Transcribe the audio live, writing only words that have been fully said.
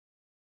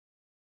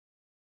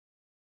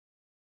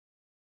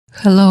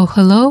Hello,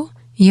 hello.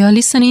 You're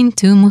listening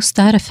to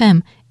Mustar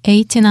FM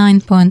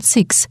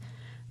 89.6.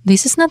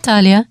 This is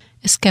Natalia,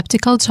 a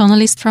skeptical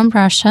journalist from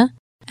Russia,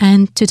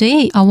 and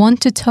today I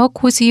want to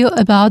talk with you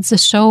about the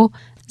show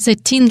The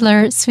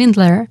Tinder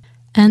Swindler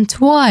and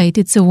why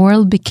did the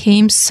world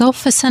become so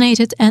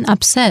fascinated and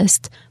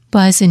obsessed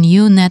by the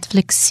new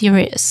Netflix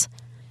series.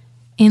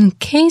 In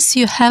case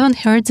you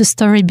haven't heard the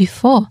story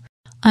before,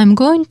 I'm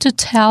going to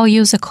tell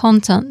you the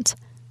content.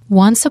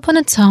 Once upon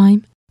a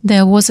time,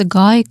 there was a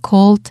guy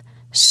called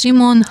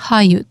Shimon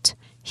Hayut.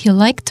 He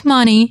liked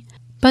money,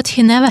 but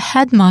he never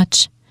had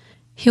much.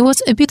 He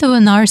was a bit of a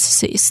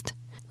narcissist.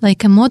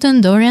 Like a modern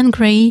Dorian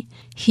Gray,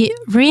 he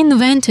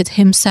reinvented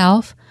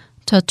himself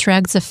to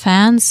attract the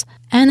fans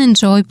and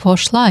enjoy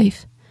posh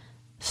life.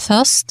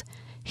 First,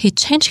 he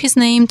changed his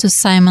name to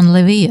Simon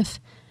Leviev,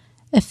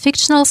 a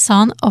fictional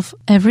son of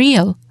a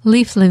real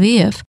Lev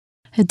Leviev,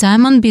 a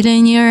diamond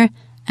billionaire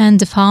and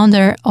the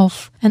founder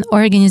of an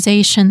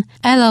organization,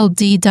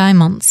 LLD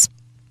Diamonds.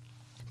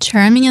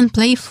 Charming and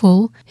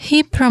playful,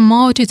 he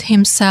promoted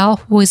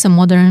himself with a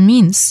modern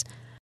means.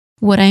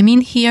 What I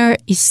mean here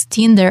is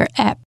Tinder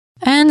app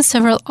and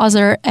several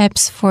other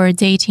apps for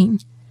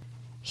dating.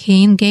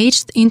 He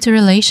engaged into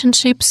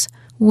relationships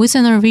with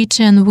a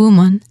Norwegian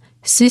woman,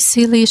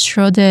 Cecilie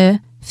Schroeder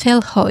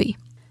Felhøy,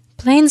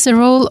 playing the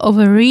role of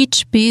a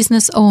rich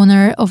business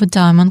owner of a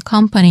diamond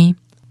company.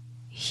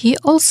 He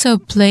also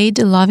played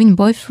a loving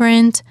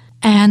boyfriend,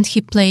 and he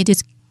played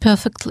it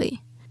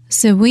perfectly.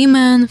 The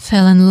women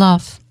fell in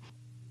love.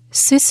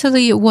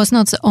 Cecily was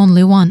not the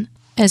only one,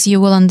 as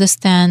you will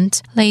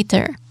understand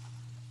later.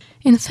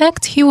 In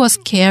fact, he was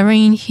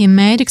caring, he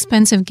made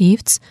expensive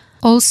gifts,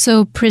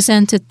 also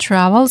presented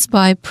travels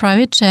by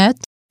private jet,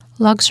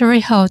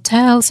 luxury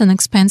hotels and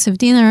expensive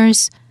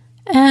dinners,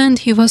 and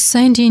he was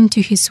sending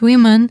to his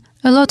women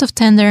a lot of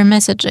tender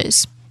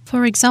messages.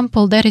 For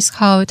example, that is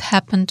how it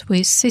happened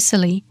with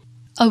Cecily.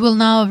 I will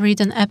now read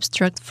an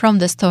abstract from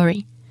the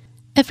story.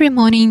 Every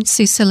morning,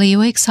 Cecily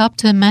wakes up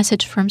to a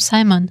message from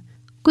Simon.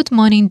 Good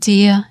morning,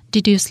 dear.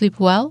 Did you sleep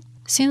well?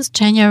 Since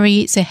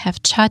January, they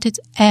have chatted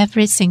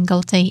every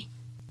single day.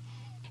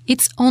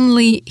 It's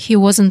only he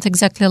wasn't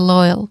exactly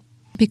loyal,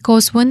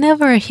 because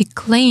whenever he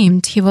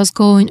claimed he was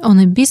going on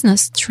a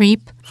business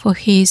trip for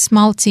his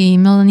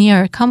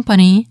multi-millionaire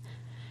company,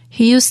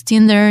 he used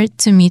Tinder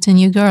to meet a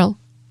new girl.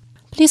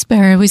 Please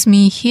bear with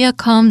me, here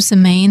comes the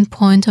main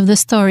point of the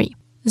story.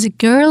 The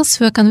girls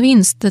were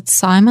convinced that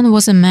Simon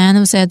was a man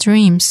of their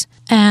dreams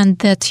and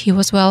that he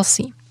was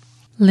wealthy.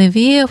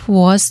 Leviev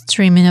was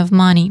dreaming of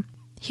money.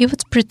 He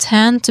would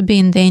pretend to be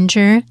in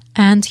danger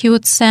and he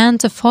would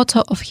send a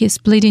photo of his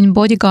bleeding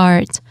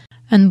bodyguard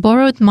and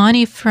borrowed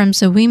money from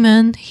the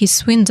women he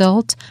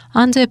swindled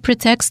under a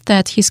pretext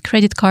that his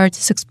credit card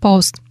is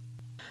exposed.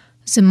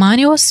 The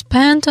money was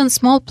spent on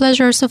small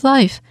pleasures of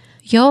life,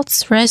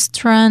 yachts,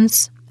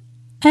 restaurants,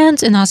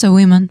 and another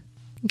woman.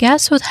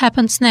 Guess what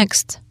happens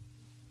next?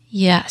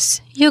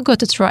 Yes, you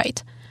got it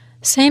right.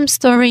 Same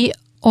story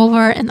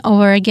over and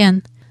over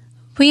again.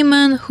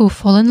 Women who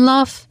fall in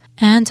love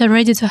and are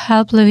ready to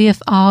help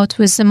Leviev out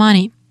with the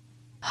money.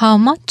 How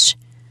much?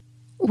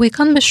 We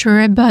can't be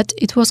sure, but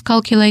it was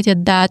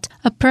calculated that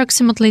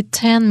approximately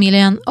 10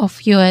 million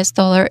of US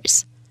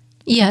dollars.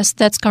 Yes,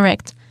 that's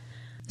correct.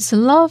 The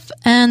love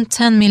and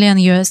 10 million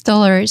US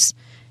dollars.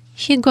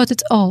 He got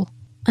it all,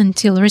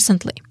 until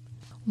recently.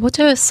 What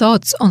are your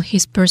thoughts on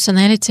his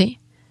personality?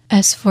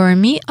 As for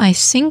me, I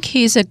think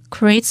he is a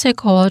great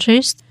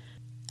psychologist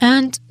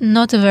and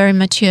not a very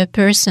mature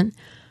person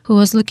who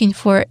was looking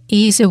for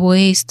easy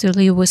ways to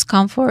live with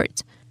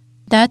comfort.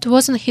 That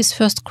wasn't his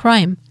first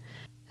crime.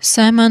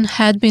 Simon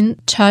had been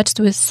charged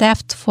with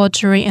theft,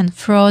 forgery and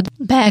fraud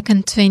back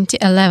in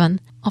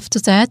 2011. After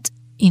that,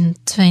 in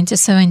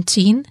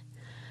 2017,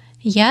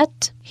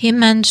 yet he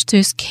managed to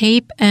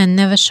escape and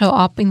never show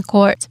up in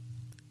court.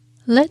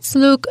 Let's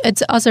look at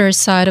the other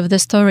side of the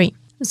story.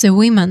 The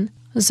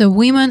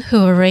women who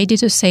were ready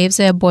to save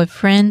their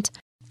boyfriend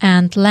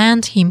and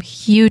lend him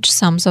huge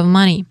sums of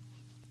money.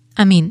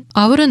 I mean,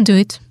 I wouldn't do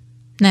it.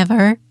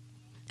 Never.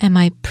 Am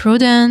I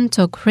prudent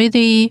or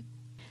greedy?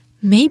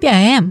 Maybe I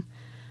am.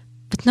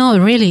 But no,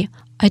 really,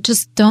 I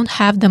just don't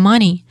have the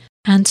money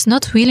and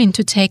not willing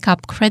to take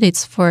up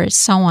credits for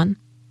someone.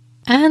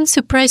 And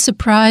surprise,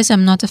 surprise,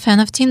 I'm not a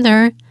fan of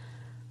Tinder.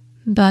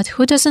 But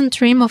who doesn't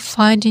dream of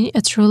finding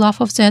a true love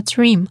of their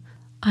dream?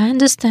 I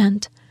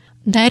understand.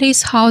 That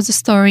is how the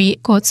story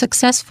got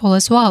successful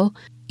as well,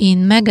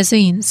 in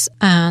magazines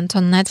and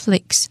on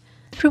Netflix.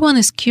 Everyone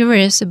is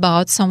curious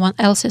about someone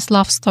else's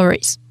love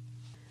stories.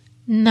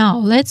 Now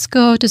let's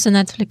go to the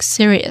Netflix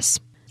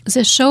series.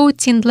 The show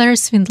Tinder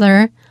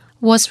Swindler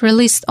was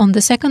released on the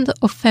 2nd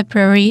of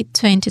February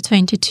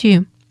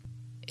 2022.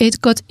 It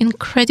got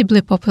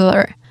incredibly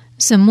popular.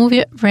 The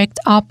movie racked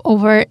up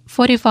over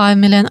 45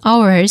 million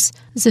hours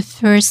the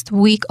first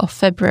week of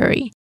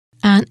February,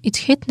 and it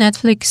hit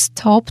Netflix's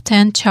top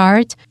 10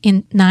 chart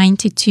in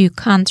 92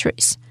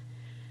 countries.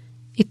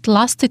 It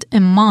lasted a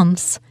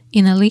month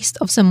in a list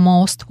of the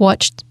most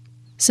watched.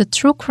 The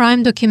true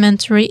crime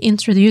documentary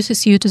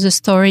introduces you to the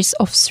stories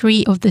of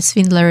 3 of the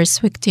swindler's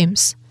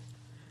victims.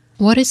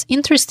 What is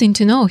interesting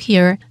to know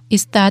here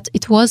is that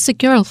it was the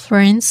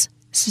girlfriends,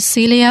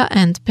 Cecilia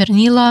and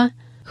Pernilla,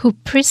 who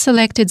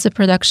pre-selected the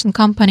production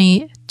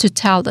company to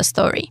tell the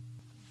story.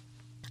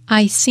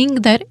 I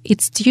think that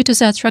it's due to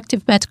the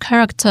attractive bad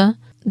character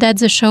that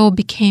the show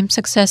became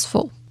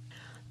successful.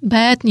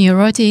 Bad,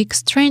 neurotic,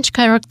 strange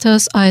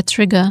characters are a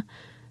trigger.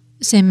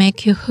 They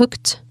make you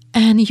hooked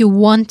and you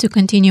want to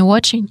continue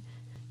watching.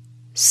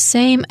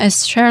 Same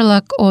as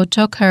Sherlock or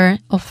Joker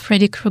of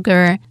Freddy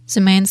Krueger, the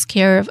main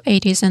scare of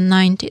 80s and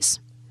 90s.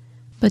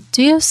 But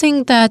do you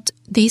think that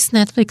this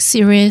Netflix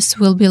series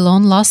will be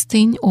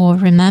long-lasting or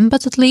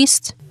remembered at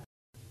least?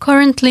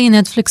 Currently,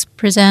 Netflix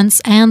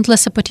presents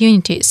endless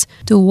opportunities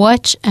to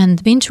watch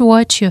and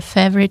binge-watch your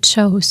favorite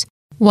shows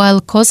while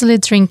cozily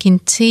drinking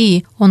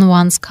tea on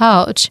one's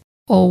couch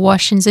or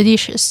washing the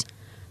dishes.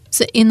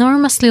 The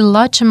enormously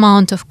large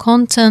amount of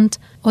content,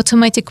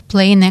 automatic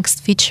play next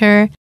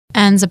feature,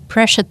 and the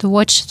pressure to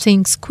watch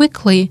things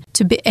quickly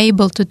to be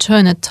able to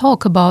turn a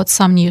talk about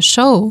some new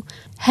show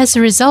has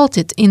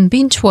resulted in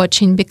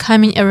binge-watching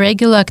becoming a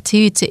regular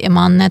activity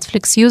among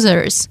Netflix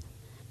users.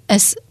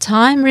 As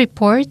Time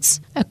reports,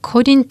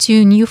 according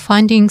to new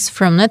findings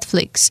from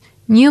Netflix,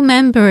 new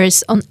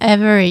members on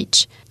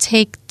average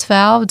take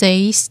 12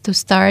 days to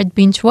start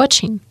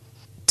binge-watching.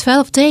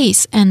 12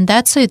 days and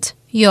that's it,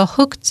 you're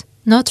hooked,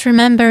 not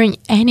remembering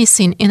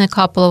anything in a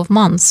couple of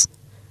months.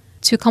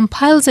 To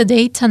compile the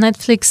data,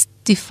 Netflix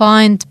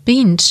defined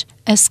binge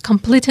as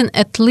completing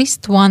at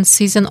least one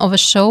season of a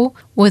show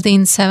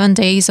within 7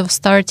 days of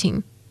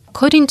starting.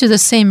 According to the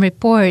same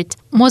report,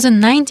 more than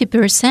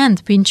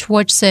 90%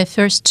 binge-watch their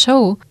first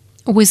show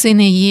within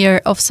a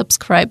year of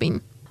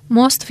subscribing.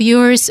 Most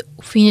viewers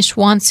finish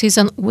one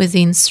season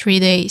within 3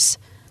 days.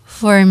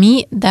 For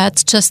me,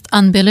 that's just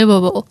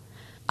unbelievable.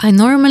 I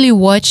normally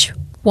watch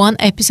 1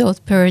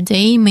 episode per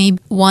day, maybe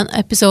 1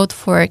 episode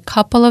for a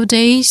couple of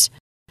days.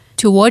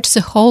 To watch the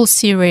whole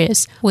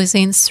series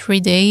within 3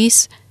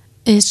 days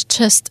is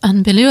just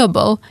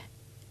unbelievable.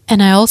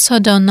 And I also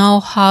don't know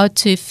how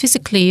to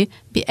physically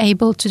be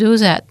able to do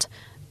that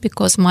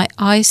because my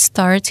eyes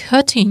start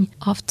hurting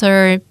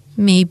after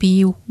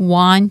maybe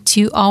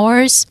 1-2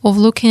 hours of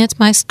looking at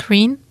my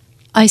screen.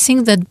 I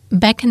think that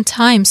back in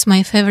times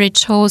my favorite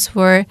shows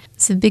were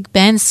The Big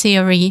Bang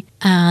Theory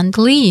and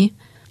Glee.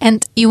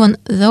 And even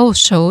those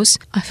shows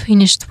I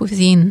finished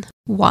within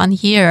 1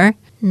 year,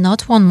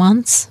 not 1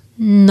 month.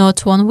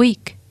 Not 1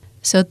 week.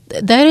 So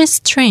that is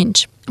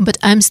strange, but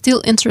I'm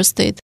still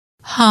interested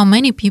how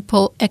many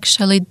people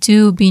actually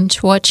do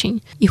binge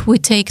watching if we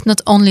take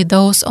not only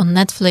those on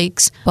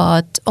Netflix,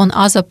 but on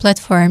other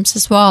platforms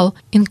as well,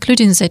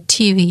 including the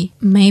TV.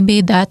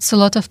 Maybe that's a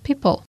lot of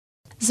people.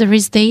 There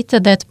is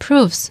data that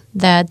proves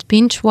that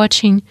binge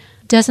watching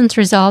doesn't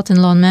result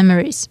in long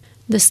memories.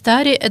 The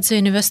study at the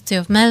University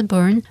of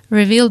Melbourne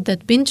revealed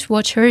that binge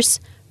watchers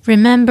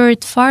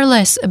remembered far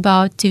less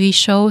about TV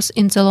shows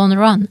in the long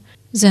run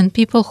than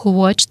people who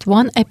watched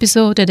 1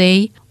 episode a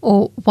day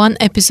or 1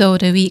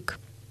 episode a week.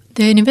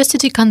 The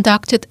university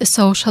conducted a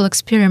social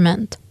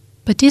experiment.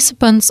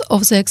 Participants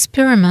of the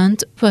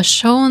experiment were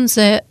shown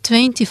the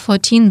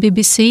 2014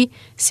 BBC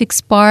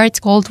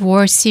 6-part Cold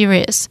War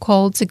series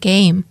called The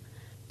Game.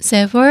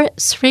 There were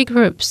 3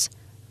 groups: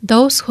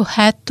 those who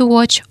had to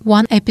watch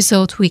 1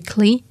 episode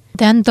weekly,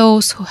 then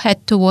those who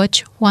had to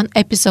watch 1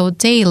 episode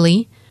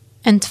daily,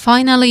 and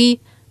finally,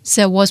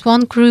 there was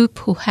 1 group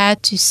who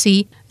had to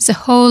see the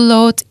whole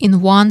lot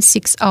in 1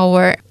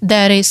 6-hour,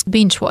 that is,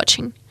 binge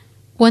watching.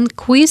 When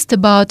quizzed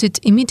about it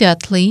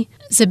immediately,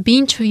 the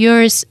binge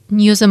viewers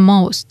knew the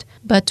most,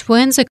 but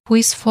when the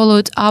quiz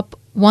followed up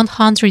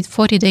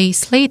 140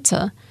 days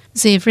later,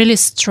 they really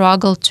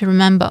struggled to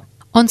remember.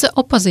 On the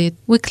opposite,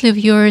 weekly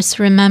viewers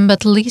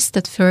remembered least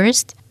at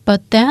first,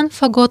 but then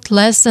forgot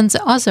less than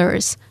the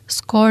others,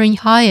 scoring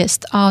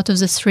highest out of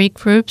the 3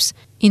 groups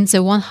in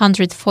the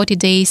 140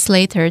 days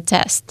later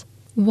test.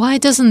 Why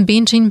doesn't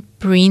binging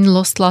bring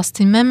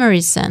lasting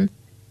memories then?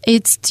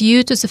 It's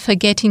due to the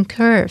forgetting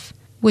curve,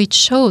 which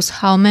shows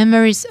how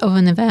memories of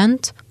an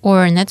event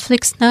or a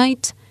Netflix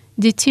night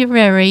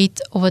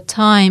deteriorate over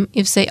time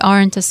if they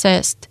aren't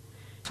assessed.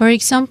 For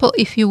example,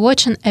 if you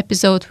watch an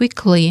episode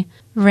weekly,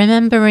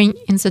 remembering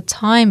in the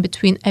time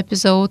between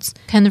episodes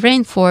can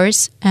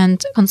reinforce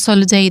and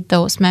consolidate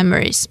those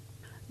memories.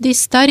 This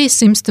study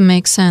seems to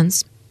make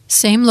sense.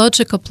 Same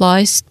logic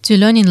applies to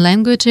learning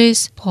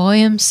languages,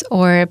 poems,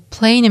 or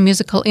playing a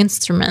musical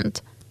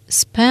instrument.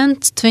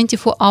 Spend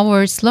 24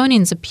 hours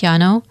learning the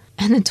piano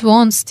and it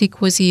won't stick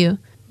with you,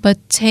 but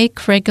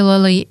take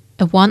regularly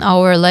a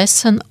 1-hour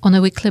lesson on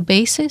a weekly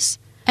basis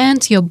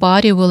and your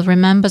body will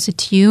remember the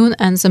tune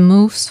and the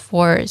moves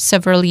for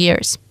several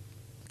years.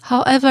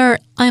 However,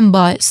 I'm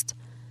biased.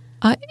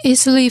 I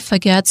easily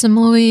forget the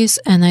movies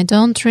and I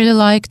don't really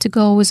like to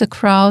go with a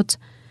crowd.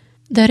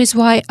 That is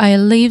why I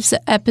leave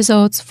the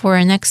episodes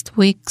for next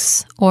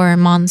weeks or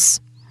months.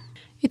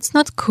 It's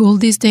not cool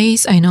these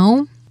days, I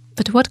know,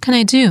 but what can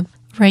I do?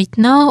 Right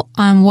now,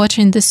 I'm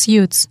watching The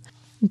Suits.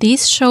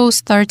 This show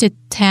started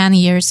 10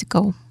 years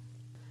ago.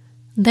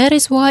 That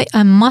is why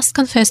I must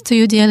confess to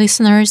you, dear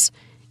listeners,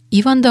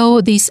 even though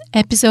this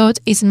episode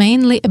is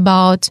mainly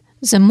about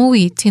the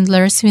movie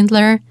Tinder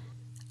Swindler,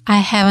 I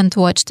haven't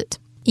watched it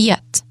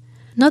yet.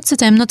 Not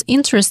that I'm not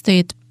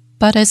interested,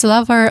 but as a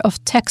lover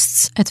of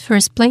texts at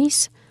first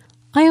place,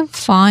 I am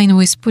fine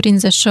with putting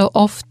the show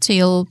off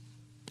till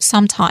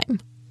some time.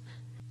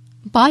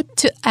 But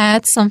to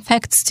add some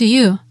facts to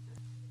you,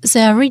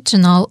 the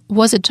original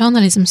was a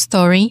journalism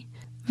story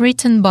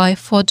written by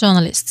 4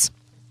 journalists: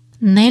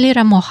 Nelly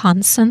Rameau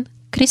Hansen,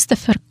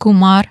 Christopher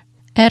Kumar,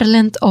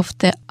 Erlend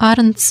Ofte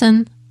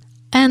Arntzen,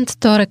 and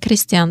Tore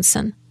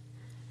Christiansen.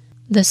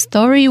 The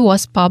story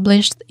was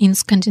published in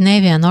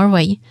Scandinavia,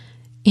 Norway,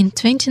 in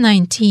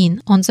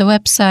 2019 on the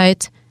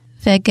website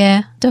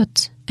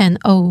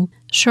vg.no,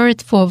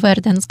 short for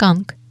Verdens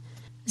Gang.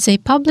 They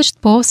published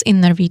both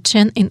in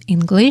Norwegian and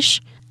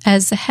English,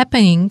 as the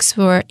happenings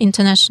were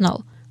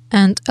international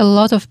and a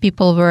lot of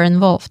people were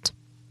involved.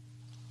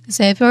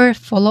 There were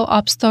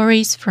follow-up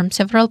stories from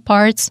several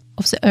parts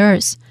of the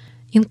earth,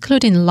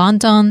 including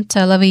London,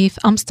 Tel Aviv,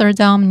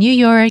 Amsterdam, New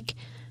York.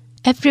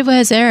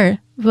 Everywhere there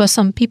were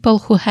some people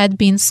who had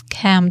been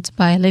scammed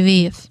by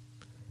Lviv.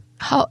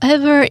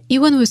 However,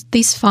 even with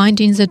these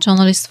findings, the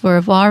journalists were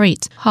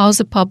worried how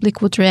the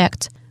public would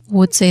react.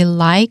 Would they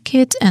like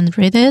it and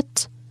read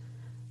it?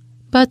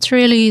 But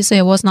really,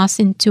 there was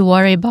nothing to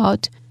worry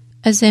about.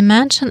 As I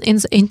mentioned in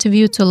the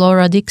interview to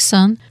Laura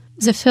Dixon,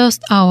 the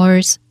first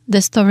hours,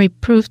 the story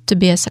proved to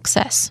be a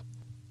success.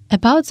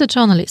 About the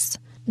journalists,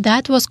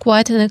 that was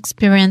quite an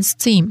experienced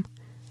team.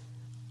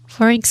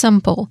 For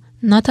example,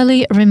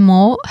 Nathalie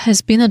Rameau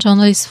has been a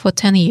journalist for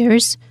 10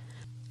 years,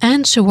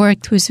 and she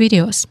worked with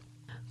videos.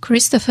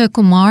 Christopher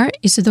Kumar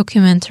is a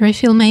documentary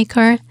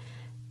filmmaker,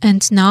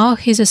 and now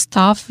he's a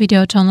staff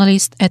video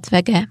journalist at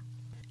VG.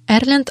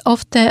 Erlend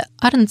Ofte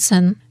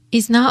Arntzen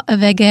is now a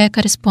VG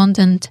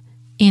correspondent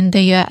in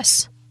the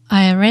US.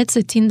 I read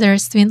the Tinder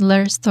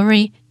Swindler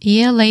story a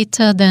year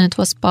later than it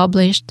was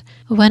published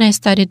when I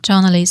studied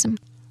journalism.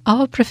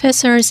 Our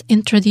professors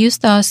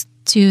introduced us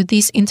to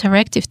this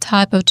interactive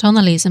type of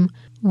journalism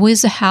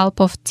with the help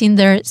of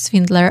Tinder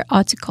Swindler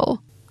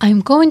article.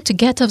 I'm going to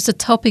get off the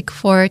topic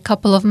for a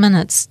couple of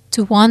minutes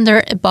to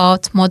wonder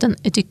about modern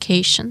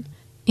education.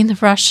 In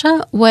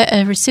Russia, where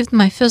I received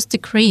my first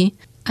degree,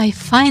 I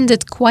find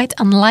it quite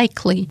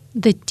unlikely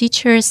that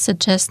teachers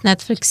suggest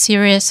Netflix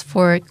series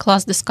for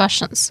class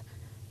discussions.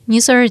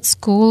 Neither at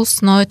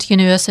schools nor at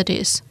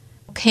universities.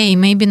 Okay,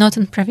 maybe not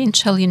in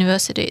provincial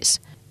universities.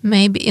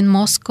 Maybe in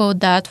Moscow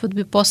that would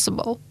be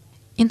possible.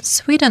 In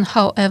Sweden,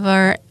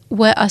 however,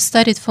 where I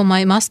studied for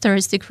my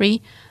master's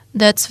degree,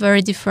 that's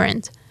very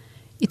different.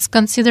 It's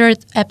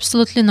considered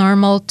absolutely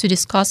normal to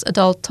discuss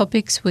adult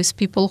topics with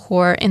people who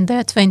are in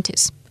their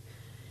 20s.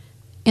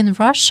 In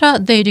Russia,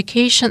 the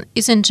education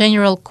is in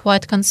general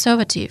quite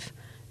conservative,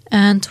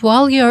 and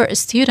while you're a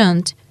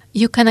student,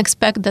 you can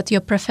expect that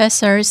your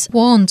professors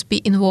won't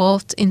be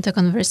involved in the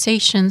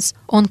conversations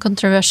on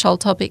controversial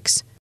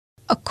topics.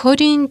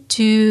 According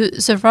to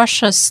the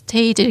Russia's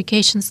state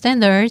education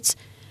standards,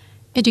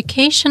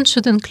 education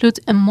should include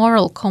a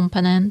moral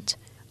component.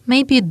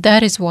 Maybe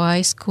that is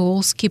why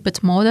schools keep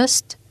it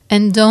modest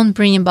and don't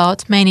bring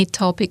about many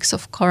topics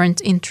of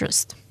current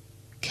interest.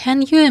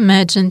 Can you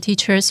imagine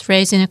teachers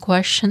raising a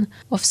question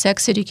of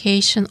sex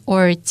education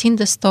or a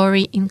Tinder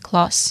story in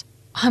class?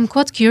 I'm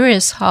quite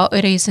curious how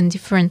it is in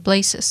different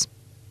places.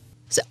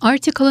 The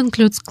article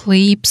includes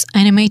clips,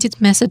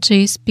 animated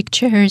messages,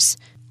 pictures,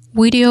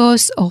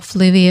 videos of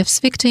Lviv's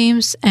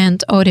victims,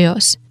 and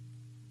audios.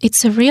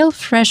 It's a real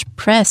fresh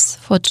press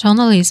for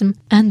journalism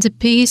and a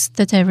piece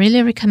that I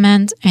really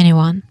recommend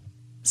anyone.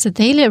 The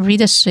daily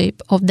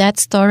readership of that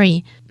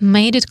story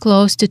made it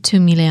close to 2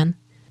 million.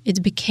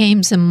 It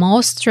became the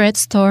most read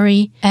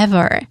story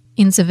ever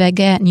in the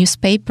VG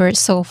newspaper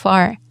so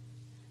far.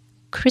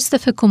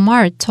 Christopher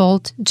Kumar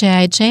told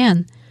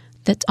JIJN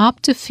that up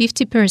to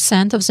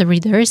 50% of the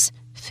readers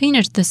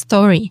finished the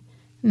story,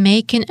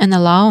 making an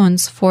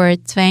allowance for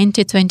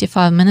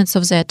 20-25 minutes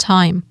of their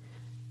time.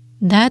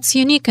 That's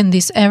unique in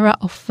this era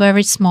of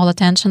very small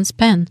attention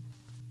span.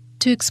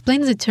 To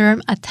explain the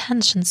term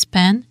attention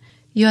span,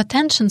 your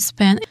attention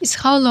span is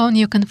how long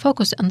you can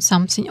focus on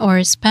something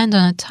or spend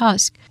on a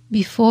task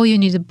before you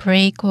need a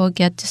break or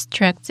get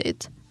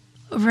distracted.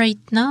 Right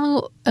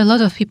now, a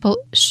lot of people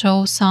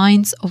show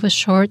signs of a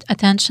short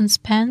attention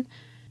span,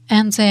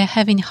 and they are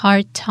having a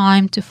hard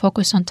time to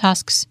focus on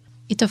tasks.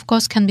 It of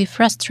course can be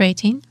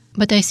frustrating,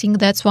 but I think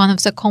that's one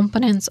of the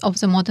components of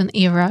the modern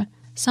era.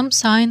 Some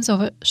signs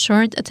of a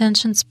short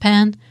attention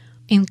span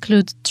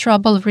include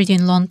trouble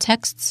reading long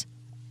texts,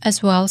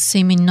 as well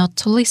seeming not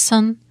to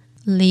listen,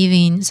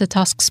 leaving the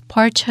tasks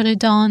partially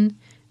done,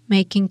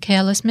 making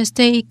careless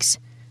mistakes,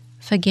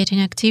 forgetting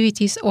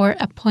activities or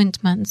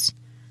appointments.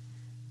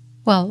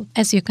 Well,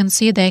 as you can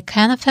see, they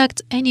can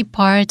affect any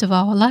part of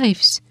our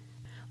lives.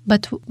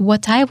 But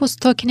what I was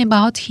talking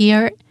about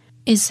here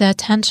is the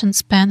attention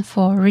span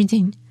for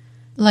reading.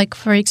 Like,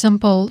 for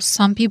example,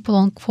 some people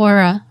on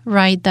Quora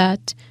write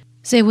that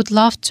they would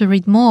love to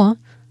read more,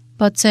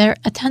 but their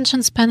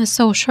attention span is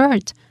so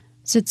short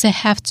that they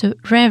have to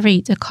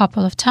reread a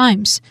couple of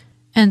times,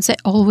 and they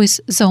always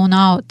zone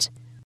out.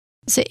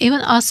 They even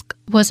ask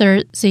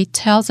whether they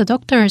tell the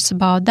doctors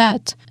about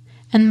that,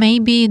 and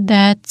maybe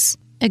that's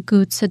a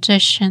good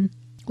suggestion.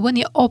 When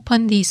you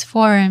open these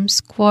forums,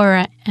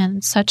 Quora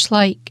and such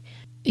like,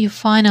 you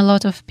find a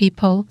lot of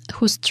people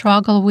who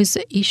struggle with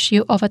the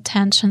issue of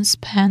attention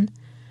span.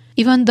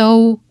 Even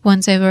though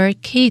when they were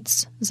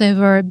kids, they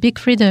were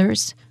big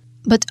readers,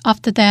 but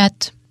after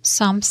that,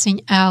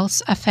 something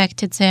else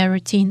affected their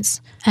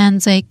routines,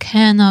 and they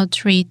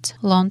cannot read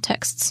long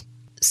texts.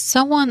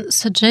 Someone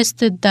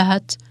suggested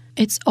that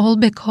it's all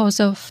because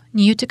of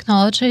new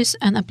technologies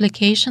and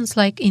applications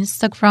like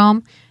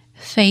Instagram,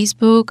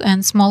 Facebook,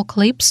 and small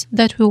clips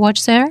that we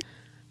watch there,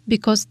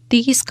 because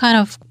these kind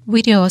of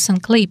videos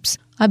and clips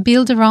are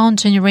built around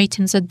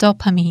generating the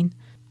dopamine,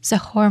 the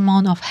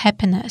hormone of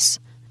happiness,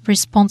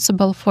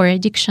 responsible for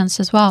addictions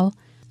as well.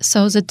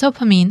 So the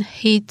dopamine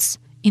hits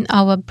in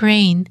our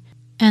brain,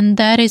 and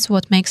that is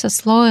what makes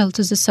us loyal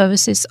to the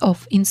services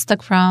of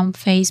Instagram,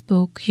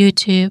 Facebook,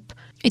 YouTube.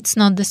 It's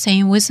not the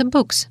same with the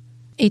books.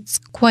 It's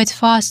quite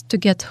fast to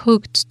get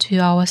hooked to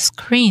our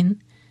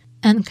screen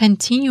and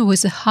continue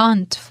with the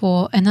hunt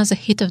for another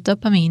hit of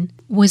dopamine.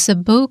 With the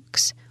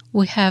books,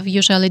 we have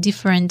usually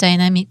different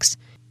dynamics.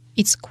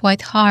 It's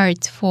quite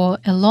hard for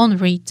a long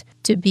read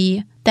to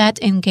be that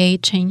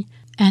engaging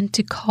and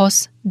to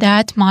cause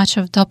that much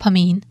of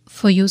dopamine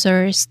for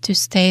users to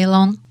stay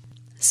long.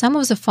 Some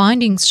of the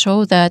findings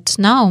show that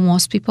now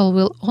most people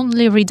will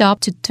only read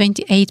up to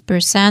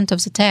 28%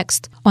 of the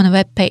text on a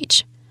web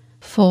page.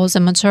 For the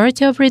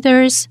majority of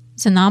readers,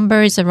 the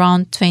number is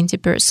around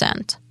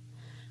 20%.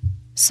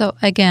 So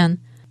again,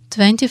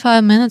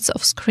 25 minutes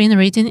of screen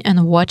reading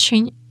and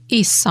watching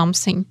is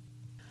something.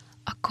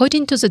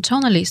 According to the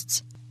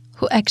journalists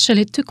who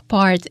actually took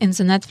part in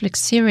the Netflix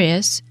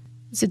series,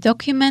 the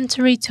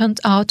documentary turned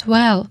out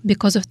well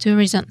because of two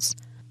reasons.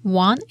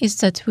 One is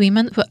that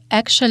women were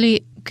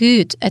actually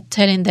good at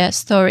telling their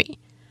story.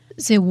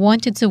 They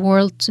wanted the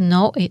world to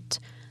know it.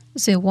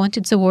 They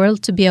wanted the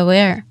world to be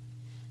aware.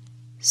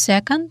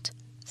 Second,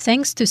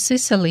 thanks to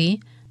Cicely,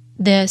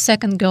 the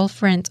second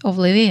girlfriend of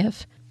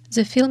Lviev,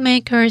 the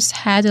filmmakers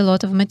had a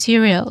lot of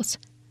materials.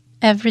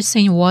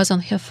 Everything was on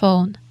her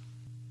phone.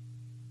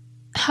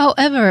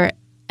 However,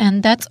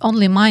 and that's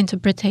only my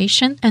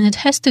interpretation, and it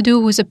has to do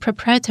with the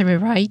proprietary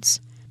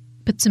rights,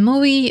 but the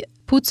movie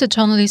puts the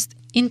journalist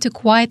into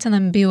quite an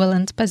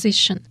ambivalent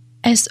position,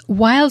 as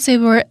while they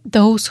were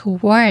those who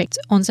worked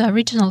on the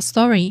original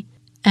story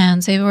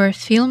and they were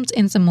filmed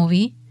in the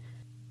movie,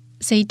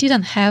 they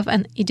didn't have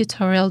an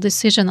editorial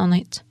decision on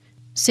it.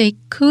 They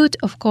could,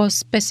 of course,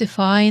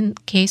 specify in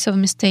case of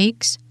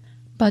mistakes,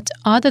 but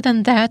other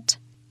than that,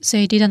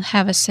 they didn't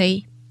have a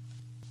say.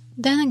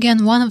 Then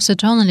again, one of the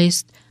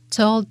journalists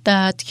told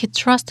that he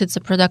trusted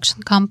the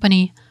production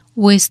company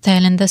with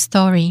telling the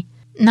story.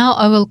 Now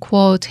I will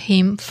quote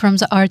him from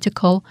the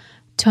article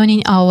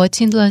turning our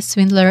Tinder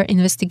Swindler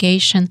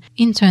investigation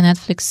into a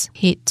Netflix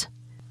hit.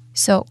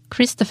 So,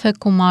 Christopher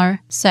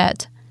Kumar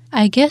said,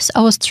 "I guess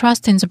I was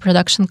trusting the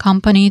production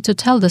company to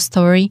tell the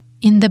story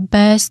in the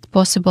best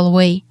possible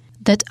way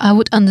that I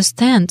would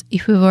understand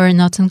if we were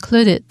not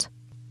included.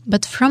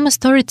 But from a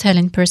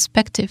storytelling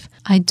perspective,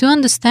 I do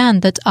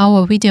understand that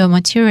our video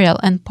material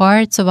and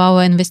parts of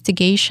our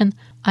investigation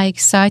are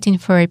exciting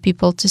for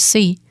people to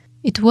see.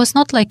 It was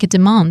not like a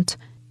demand.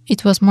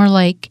 It was more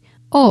like,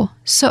 oh,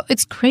 so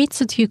it's great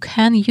that you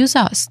can use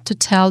us to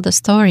tell the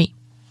story."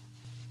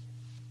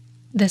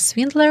 The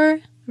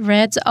Swindler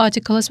read the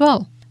article as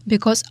well,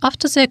 because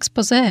after the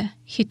expose,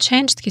 he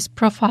changed his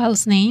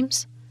profile's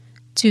names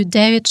to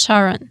David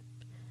Sharon.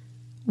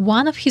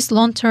 One of his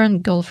long-term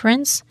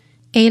girlfriends,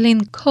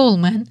 Aileen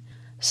Coleman,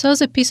 saw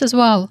the piece as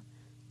well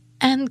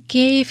and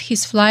gave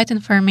his flight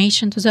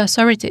information to the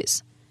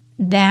authorities.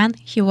 Then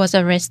he was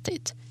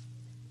arrested.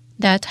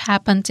 That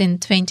happened in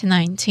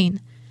 2019,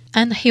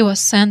 and he was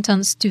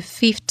sentenced to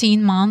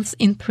 15 months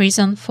in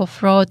prison for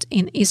fraud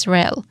in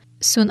Israel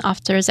soon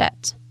after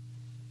that.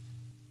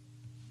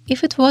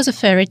 If it was a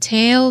fairy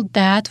tale,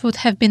 that would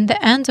have been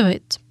the end of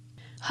it.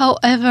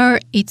 However,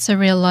 it's a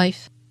real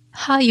life.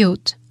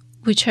 Hayut,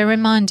 which I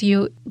remind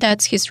you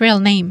that's his real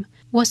name,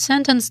 was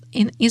sentenced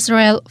in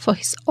Israel for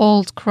his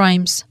old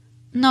crimes,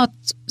 not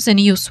the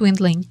new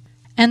swindling,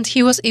 and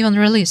he was even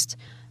released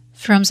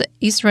from the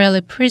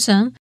Israeli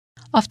prison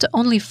after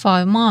only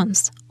 5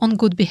 months on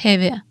good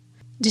behavior,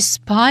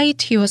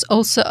 despite he was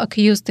also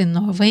accused in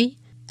Norway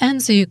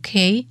and the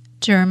UK,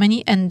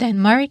 Germany and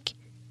Denmark.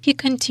 He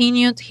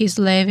continued his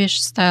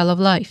lavish style of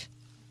life.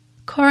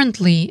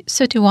 Currently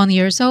 31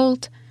 years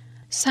old,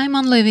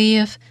 Simon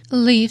Leviev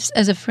lives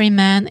as a free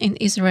man in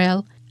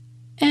Israel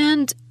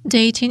and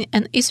dating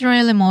an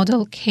Israeli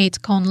model,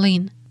 Kate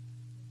Conlin.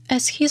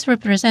 As his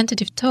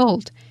representative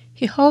told,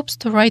 he hopes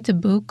to write a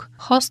book,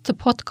 host a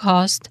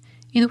podcast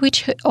in which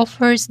he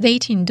offers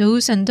dating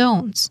do's and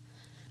don'ts.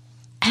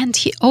 And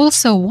he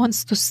also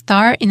wants to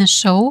star in a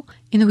show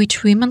in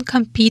which women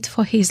compete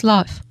for his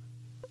love.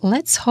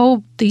 Let's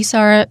hope these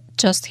are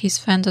just his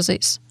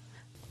fantasies.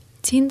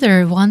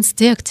 Tinder once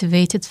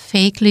deactivated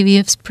fake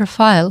Lviev's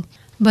profile,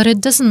 but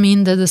it doesn't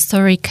mean that the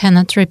story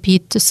cannot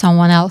repeat to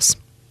someone else.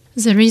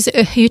 There is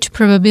a huge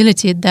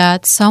probability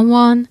that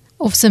someone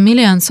of the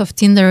millions of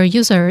Tinder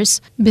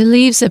users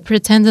believes a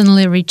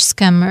pretendingly rich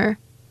scammer.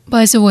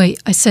 By the way,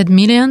 I said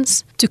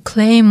millions. To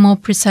claim more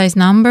precise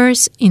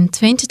numbers, in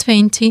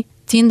 2020,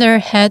 Tinder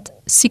had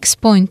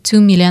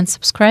 6.2 million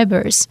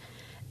subscribers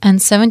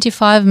and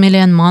 75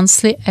 million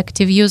monthly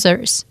active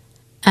users.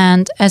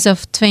 And as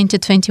of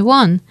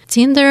 2021,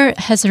 Tinder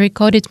has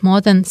recorded more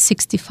than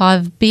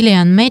 65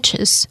 billion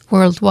matches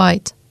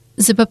worldwide.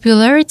 The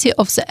popularity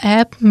of the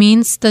app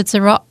means that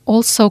there are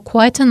also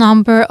quite a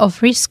number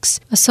of risks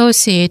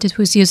associated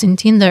with using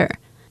Tinder.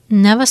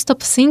 Never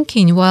stop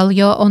thinking while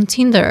you're on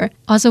Tinder,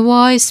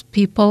 otherwise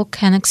people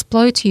can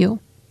exploit you.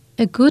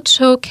 A good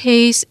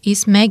showcase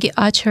is Maggie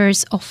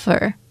Archer's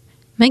offer.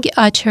 Maggie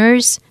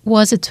Archers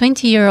was a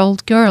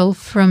 20-year-old girl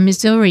from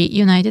Missouri,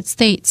 United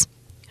States.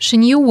 She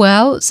knew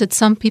well that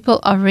some people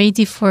are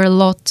ready for a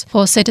lot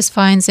for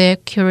satisfying their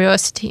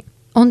curiosity.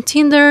 On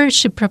Tinder,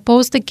 she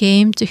proposed a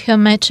game to her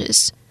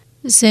matches.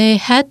 They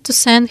had to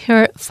send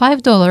her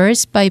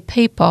 $5 by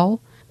PayPal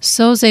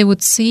so they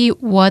would see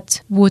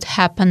what would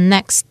happen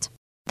next.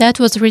 That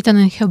was written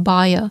in her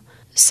bio.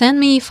 Send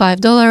me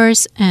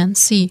 $5 and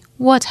see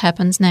what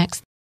happens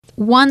next.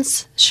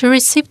 Once she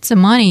received the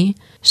money,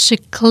 she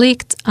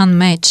clicked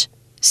Unmatch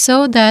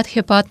so that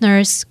her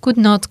partners could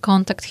not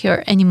contact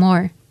her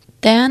anymore.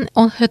 Then,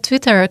 on her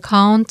Twitter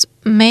account,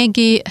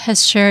 Maggie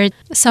has shared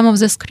some of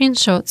the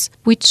screenshots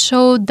which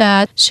showed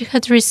that she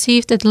had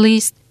received at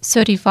least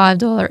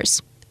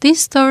 $35.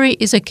 This story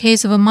is a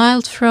case of a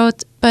mild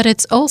fraud, but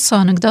it's also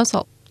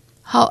anecdotal.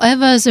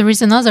 However, there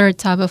is another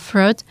type of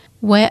fraud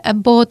where a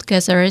bot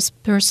gathers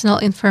personal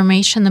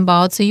information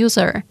about the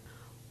user.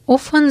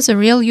 Often the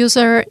real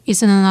user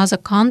is in another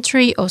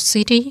country or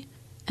city,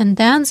 and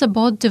then the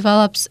bot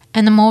develops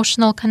an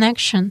emotional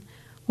connection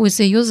with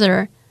the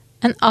user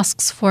and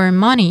asks for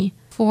money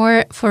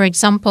for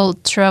example,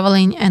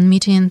 traveling and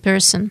meeting in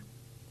person.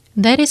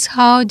 That is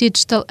how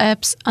digital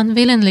apps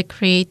unwillingly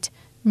create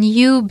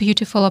new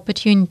beautiful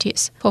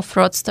opportunities for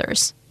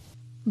fraudsters.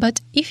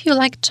 But if you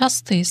like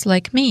justice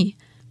like me,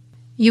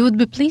 you would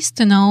be pleased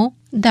to know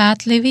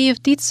that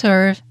Lviev did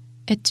serve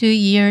a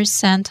 2-year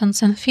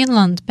sentence in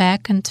Finland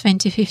back in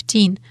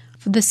 2015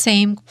 for the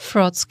same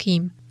fraud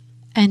scheme.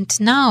 And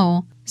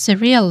now the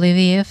real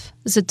Lviev,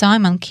 the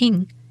Diamond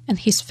King, and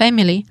his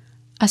family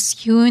are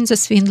suing the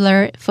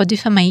swindler for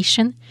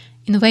defamation,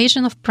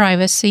 invasion of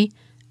privacy,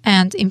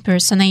 and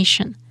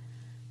impersonation.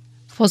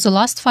 For the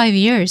last 5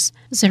 years,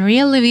 the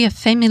real Lviev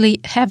family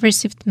have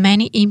received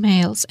many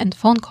emails and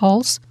phone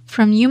calls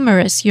from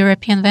numerous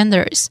European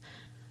vendors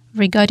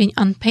regarding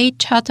unpaid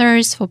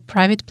charters for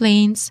private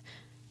planes,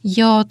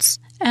 yachts,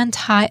 and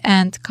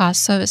high-end car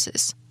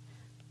services.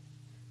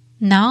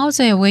 Now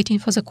they are waiting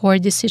for the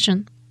court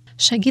decision.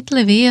 Shagit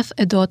Lviev,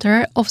 a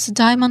daughter of the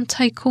diamond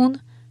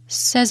tycoon,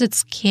 says it's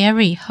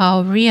scary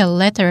how real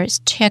letters,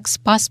 checks,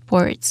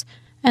 passports,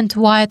 and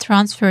wire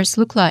transfers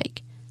look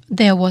like.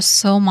 There was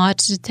so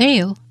much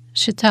detail,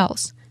 she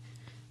tells.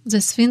 The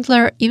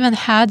swindler even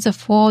had the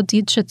 4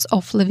 digits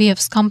of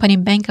Lviev's company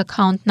bank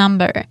account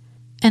number,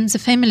 and the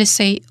family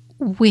say,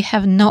 we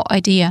have no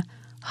idea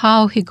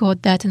how he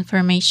got that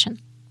information.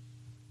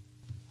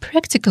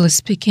 Practically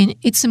speaking,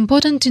 it's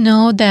important to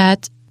know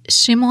that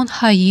Shimon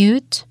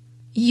Hayut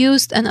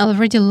used an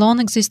already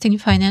long-existing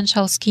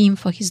financial scheme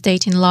for his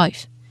dating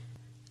life.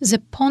 The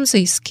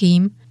Ponzi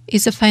scheme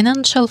is a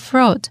financial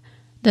fraud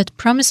that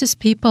promises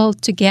people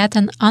to get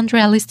an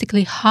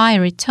unrealistically high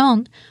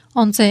return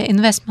on their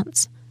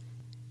investments.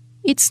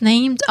 It's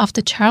named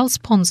after Charles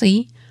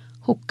Ponzi,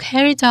 who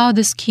carried out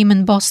the scheme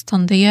in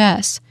Boston, the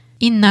US,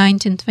 in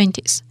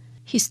 1920s.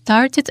 He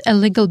started a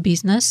legal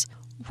business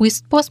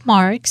with both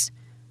marks,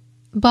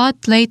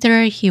 but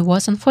later he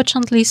was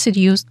unfortunately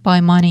seduced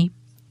by money.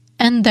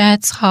 And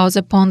that's how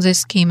the Ponzi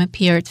scheme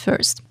appeared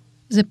first.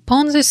 The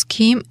Ponzi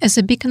scheme is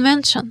a big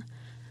invention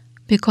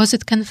because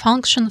it can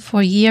function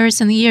for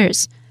years and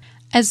years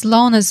as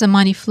long as the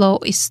money flow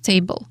is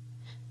stable.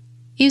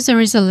 If there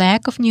is a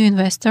lack of new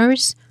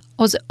investors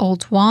or the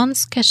old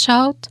ones cash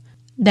out,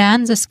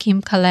 then the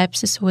scheme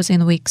collapses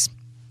within weeks.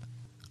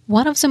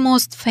 One of the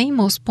most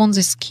famous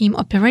Ponzi scheme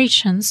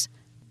operations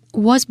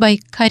was by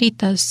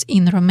Caritas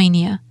in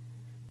Romania.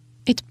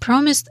 It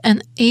promised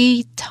an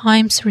 8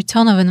 times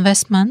return of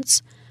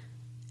investments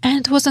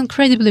and was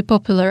incredibly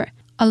popular,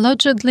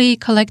 allegedly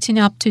collecting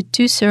up to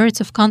 2/3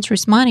 of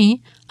country's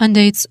money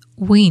under its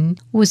wing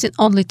within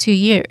only 2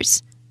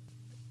 years.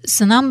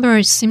 The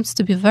number seems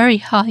to be very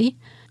high.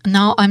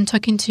 Now I'm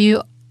talking to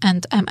you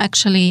and I'm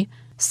actually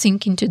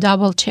thinking to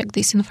double-check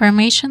this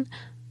information,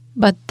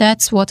 but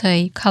that's what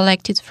I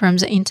collected from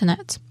the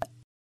internet.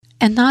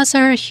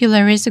 Another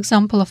hilarious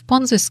example of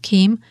Ponzi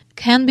scheme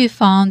can be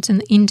found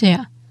in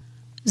India.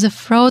 The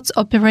frauds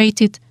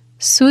operated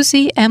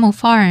Suzy Emu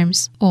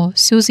Farms or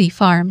Suzy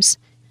Farms.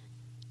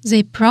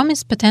 They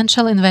promised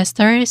potential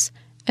investors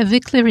a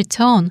weekly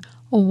return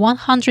of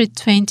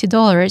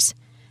 $120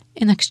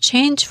 in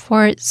exchange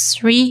for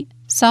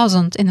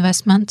 3,000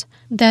 investment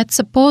that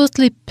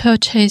supposedly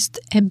purchased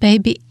a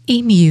baby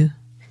emu.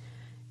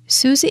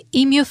 Suzy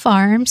Emu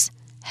Farms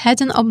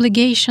had an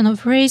obligation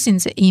of raising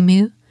the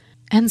emu,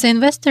 and the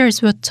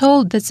investors were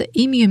told that the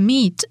emu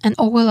meat and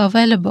oil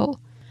available.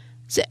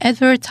 The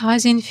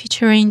advertising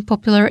featuring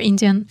popular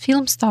Indian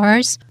film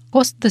stars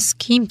caused the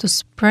scheme to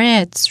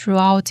spread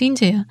throughout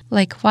India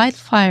like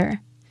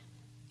wildfire.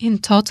 In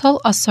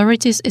total,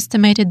 authorities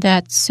estimated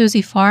that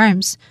Suzy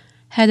Farms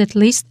had at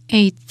least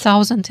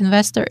 8,000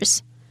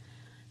 investors.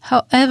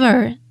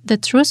 However, the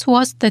truth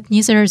was that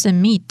neither the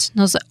meat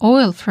nor the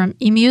oil from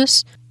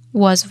emus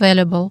was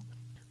available.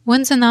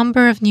 When the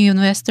number of new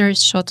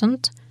investors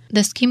shortened,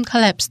 the scheme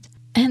collapsed,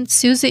 and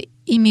Suzy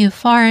Emu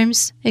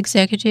Farms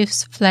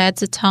executives fled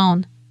the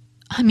town.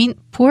 I mean,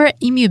 poor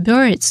emu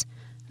birds.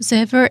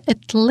 There were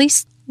at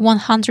least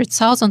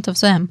 100,000 of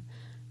them.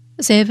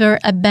 They were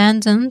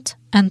abandoned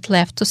and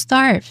left to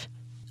starve.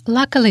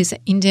 Luckily, the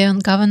Indian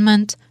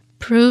government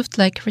proved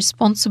like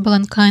responsible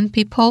and kind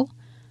people.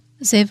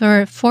 They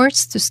were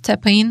forced to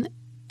step in,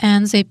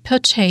 and they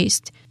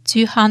purchased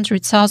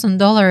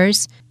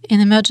 $200,000 in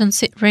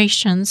emergency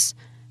rations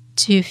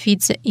to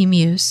feed the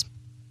emus.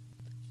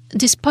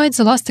 Despite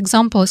the last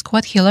example is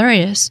quite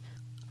hilarious.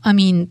 I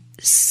mean,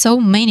 so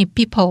many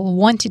people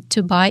wanted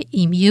to buy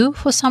emu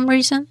for some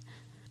reason.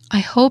 I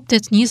hope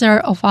that neither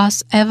of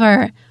us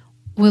ever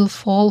will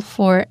fall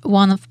for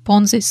one of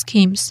Ponzi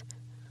schemes.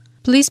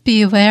 Please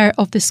be aware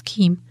of the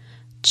scheme.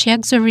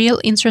 Check the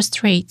real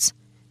interest rates.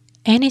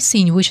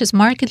 Anything which is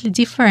markedly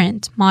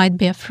different might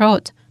be a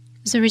fraud.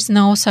 There is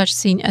no such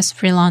thing as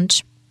free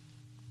lunch.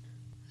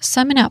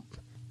 Summing up,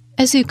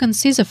 as you can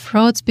see, the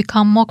frauds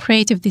become more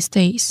creative these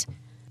days.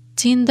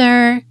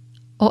 Tinder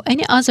or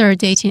any other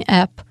dating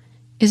app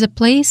is a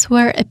place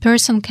where a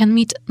person can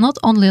meet not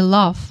only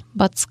love,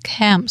 but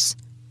scams.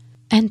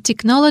 And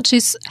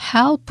technologies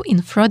help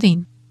in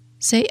frauding.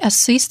 They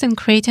assist in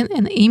creating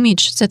an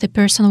image that a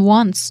person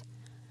wants.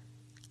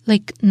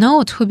 Like,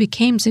 note who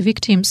became the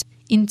victims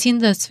in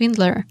Tinder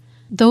Swindler.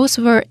 Those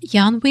were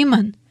young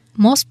women,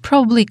 most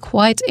probably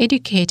quite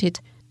educated,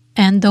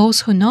 and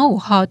those who know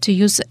how to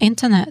use the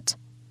internet.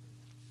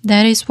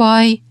 That is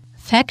why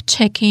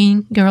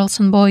fact-checking, girls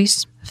and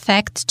boys,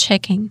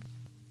 fact-checking.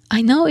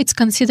 I know it's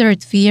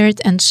considered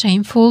weird and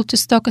shameful to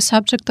stalk a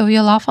subject of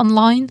your love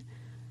online.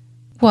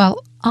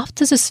 Well,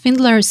 after the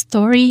Swindler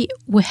story,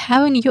 we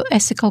have a new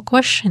ethical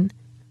question: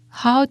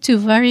 how to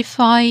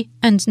verify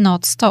and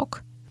not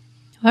stalk?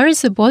 Where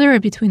is the border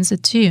between the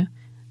two?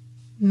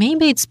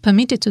 Maybe it's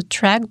permitted to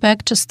track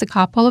back just a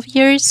couple of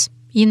years,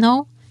 you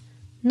know?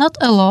 Not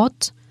a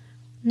lot,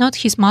 not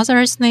his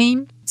mother's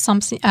name,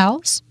 something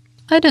else.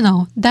 I don't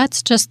know,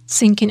 that's just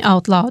thinking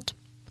out loud.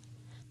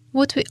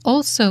 What we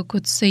also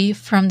could see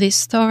from this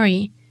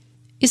story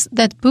is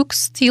that books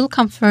still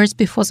come first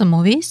before the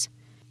movies,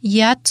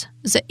 yet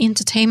the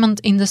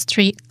entertainment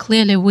industry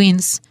clearly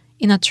wins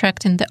in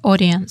attracting the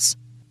audience.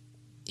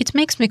 It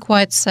makes me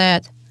quite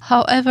sad.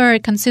 However,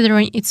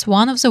 considering it's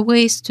one of the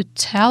ways to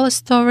tell a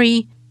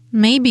story,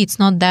 maybe it's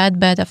not that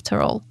bad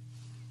after all.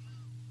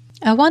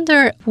 I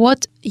wonder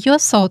what your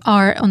thoughts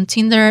are on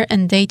Tinder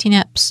and dating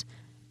apps.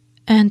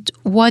 And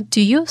what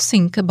do you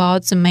think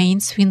about the main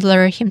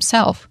swindler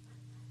himself?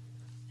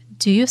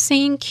 Do you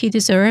think he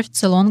deserved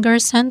the longer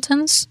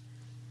sentence?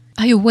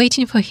 Are you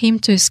waiting for him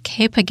to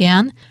escape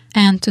again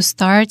and to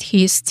start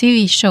his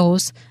TV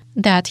shows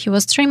that he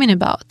was dreaming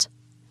about?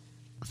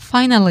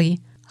 Finally,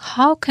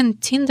 how can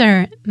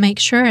Tinder make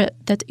sure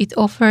that it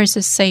offers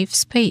a safe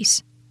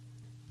space?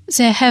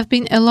 There have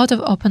been a lot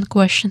of open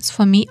questions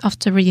for me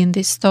after reading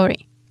this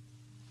story.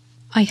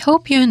 I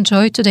hope you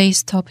enjoyed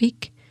today's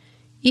topic.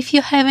 If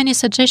you have any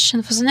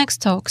suggestions for the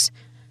next talks,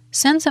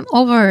 send them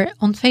over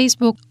on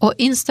Facebook or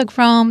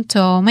Instagram to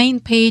our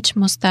main page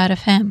Mustar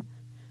FM.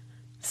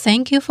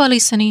 Thank you for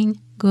listening.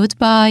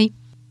 Goodbye.